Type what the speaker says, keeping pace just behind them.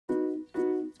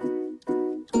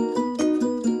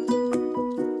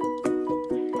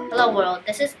Hello world,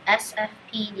 this is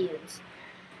SFP News.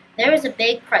 There is a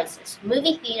big crisis.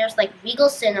 Movie theaters like Regal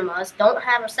Cinemas don't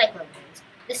have recycling bins.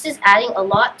 This is adding a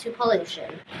lot to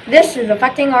pollution. This is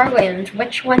affecting our lands,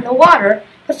 which when the water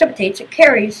precipitates, it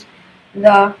carries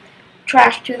the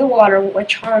trash to the water,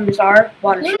 which harms our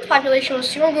water. Human population will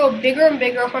soon grow bigger and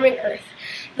bigger, harming Earth.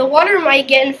 The water might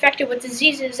get infected with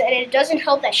diseases, and it doesn't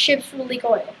help that ships will leak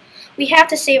oil. We have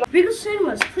to save Regal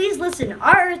Cinemas, please listen.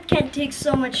 Our Earth can't take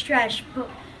so much trash.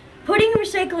 Putting a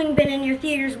recycling bin in your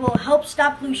theaters will help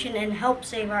stop pollution and help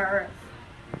save our Earth.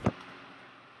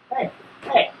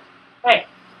 Hey.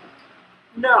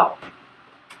 No.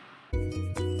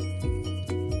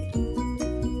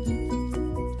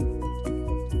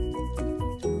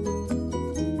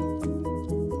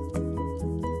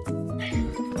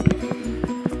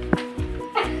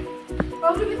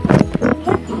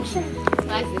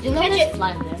 Did you know there's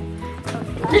slime there?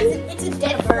 It's a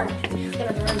dead bird. It's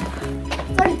gonna burn.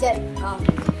 It's already dead.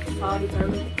 Already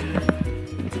burned.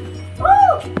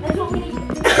 Oh! That's what we need.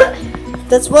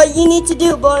 That's what you need to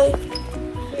do, boy.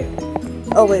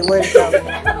 Oh wait, where'd it go?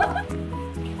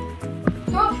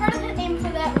 Girl, try to aim for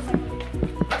that.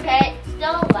 Okay.